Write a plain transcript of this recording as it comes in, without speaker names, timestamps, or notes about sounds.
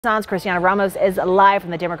Tucson's Cristiana Ramos is live from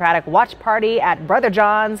the Democratic Watch Party at Brother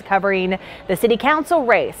John's covering the city council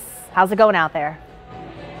race. How's it going out there?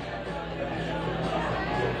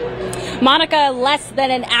 Monica, less than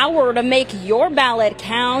an hour to make your ballot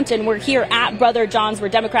count, and we're here at Brother John's where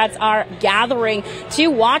Democrats are gathering to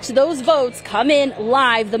watch those votes come in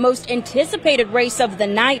live. The most anticipated race of the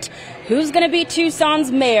night. Who's going to be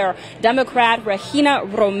Tucson's mayor? Democrat Regina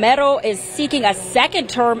Romero is seeking a second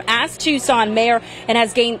term as Tucson mayor and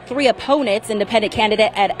has gained 3 opponents, independent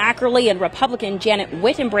candidate Ed Ackerley and Republican Janet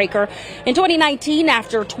Wittenbreaker. In 2019,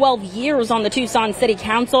 after 12 years on the Tucson City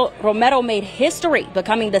Council, Romero made history,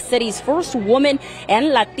 becoming the city's first woman and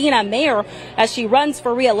Latina mayor as she runs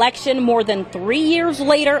for re-election. More than 3 years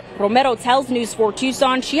later, Romero tells News 4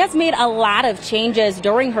 Tucson she has made a lot of changes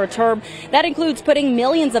during her term. That includes putting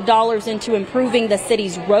millions of dollars into improving the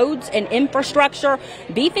city's roads and infrastructure,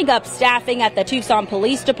 beefing up staffing at the Tucson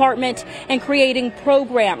Police Department, and creating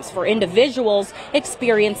programs for individuals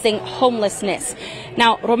experiencing homelessness.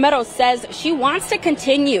 Now, Romero says she wants to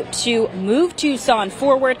continue to move Tucson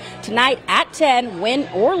forward. Tonight at 10, win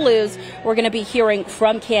or lose, we're going to be hearing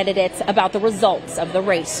from candidates about the results of the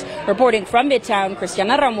race. Reporting from Midtown,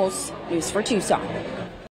 Cristiana Ramos, News 4 Tucson.